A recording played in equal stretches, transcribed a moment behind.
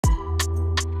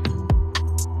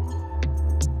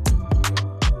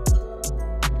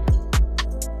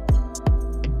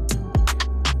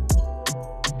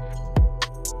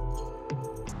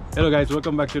Hello guys,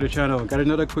 welcome back to the channel. Got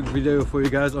another quick video for you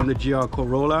guys on the GR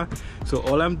Corolla. So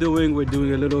all I'm doing, we're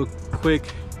doing a little quick,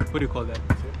 what do you call that?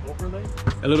 Overlay?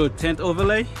 A little tint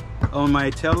overlay on my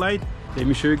tail light. Let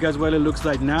me show you guys what it looks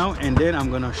like now, and then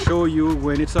I'm gonna show you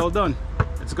when it's all done.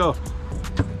 Let's go.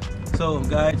 So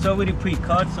guys, it's already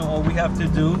pre-cut, so all we have to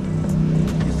do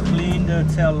is clean the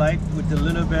tail light with a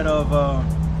little bit of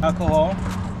alcohol.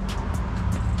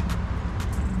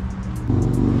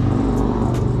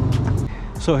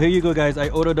 So here you go guys, I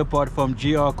ordered the part from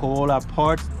GR Corolla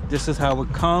Parts. This is how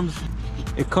it comes.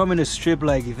 It comes in a strip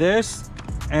like this,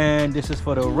 and this is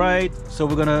for the right. So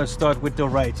we're gonna start with the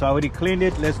right. So I already cleaned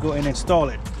it, let's go and install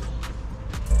it.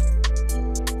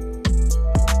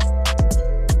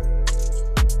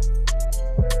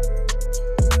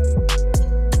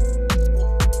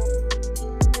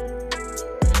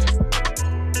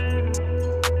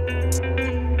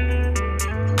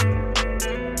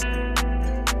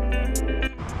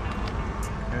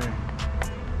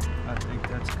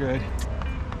 Good.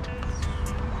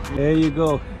 There you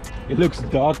go. It looks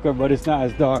darker, but it's not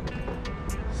as dark.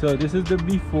 So this is the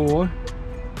before.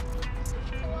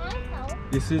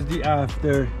 This is the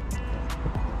after.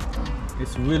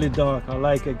 It's really dark. I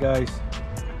like it, guys.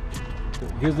 So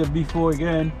here's the before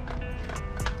again,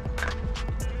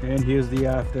 and here's the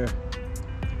after.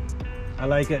 I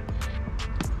like it.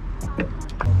 I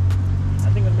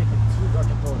think it'll make it too dark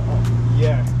to throw it off.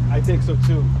 Yeah, I think so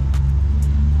too.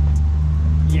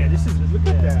 Yeah, this is, look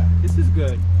at that. This is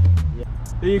good. Yeah.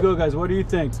 There you go guys, what do you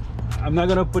think? I'm not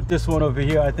gonna put this one over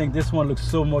here. I think this one looks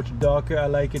so much darker. I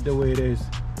like it the way it is.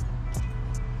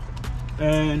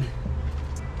 And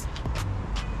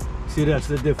see, that's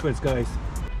the difference guys.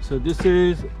 So this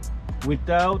is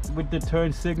without, with the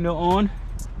turn signal on,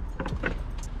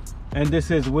 and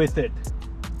this is with it.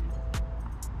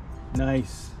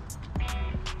 Nice.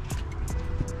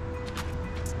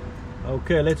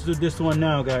 Okay, let's do this one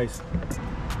now guys.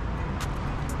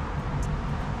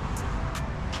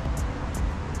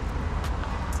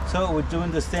 So we're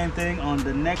doing the same thing on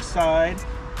the next side.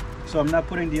 So I'm not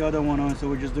putting the other one on, so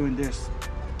we're just doing this.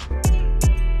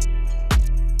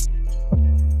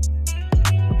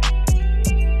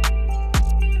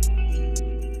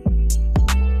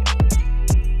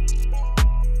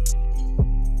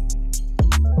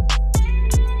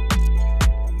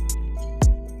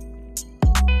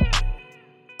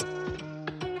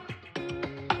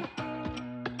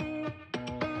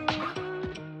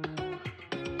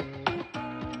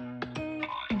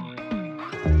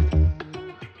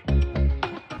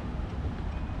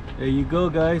 There you go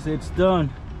guys, it's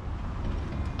done.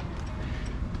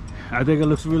 I think it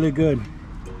looks really good.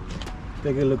 I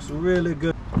think it looks really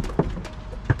good.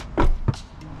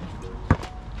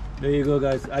 There you go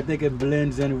guys, I think it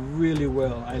blends in really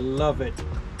well. I love it.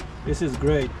 This is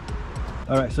great.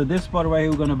 Alright, so this part right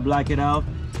here, we're gonna black it out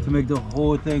to make the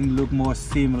whole thing look more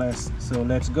seamless. So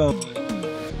let's go.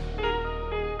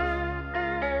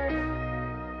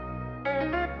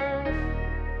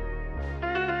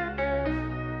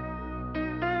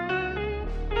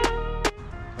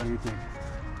 What do you think?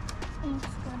 Looks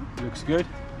good. Looks good?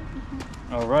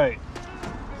 Mm-hmm. All right.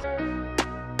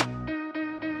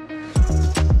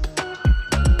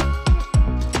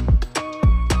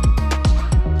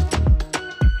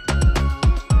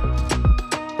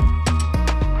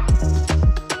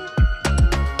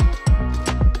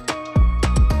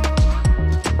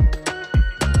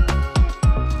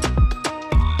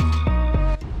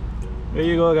 There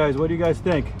you go guys, what do you guys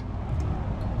think?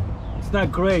 It's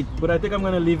not great, but I think I'm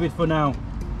gonna leave it for now.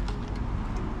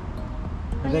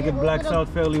 I think it blacks out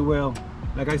fairly well.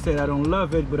 Like I said, I don't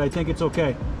love it, but I think it's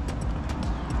okay.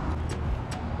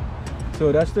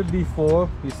 So that's the before.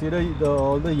 You see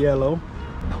all the yellow,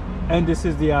 and this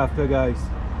is the after, guys.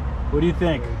 What do you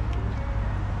think?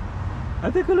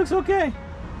 I think it looks okay.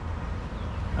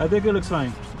 I think it looks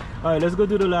fine. All right, let's go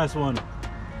do the last one.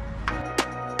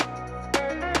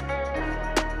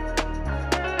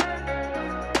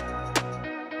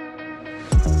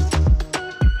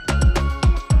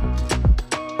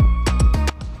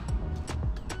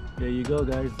 There you go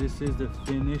guys, this is the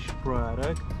finished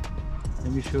product.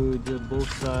 Let me show you the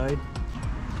both sides.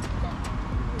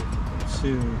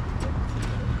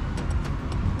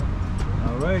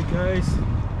 Alright guys,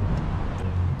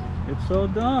 it's all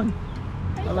done.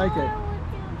 I like it.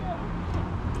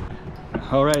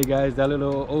 Alright guys, that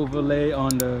little overlay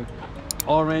on the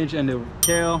orange and the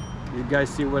tail, you guys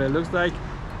see what it looks like.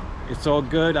 It's all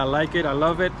good. I like it. I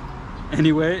love it.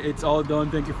 Anyway, it's all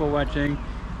done. Thank you for watching.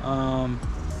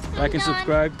 Like and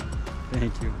subscribe.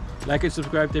 Thank you. Like and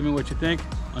subscribe. Tell me what you think.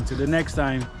 Until the next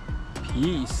time,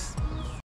 peace.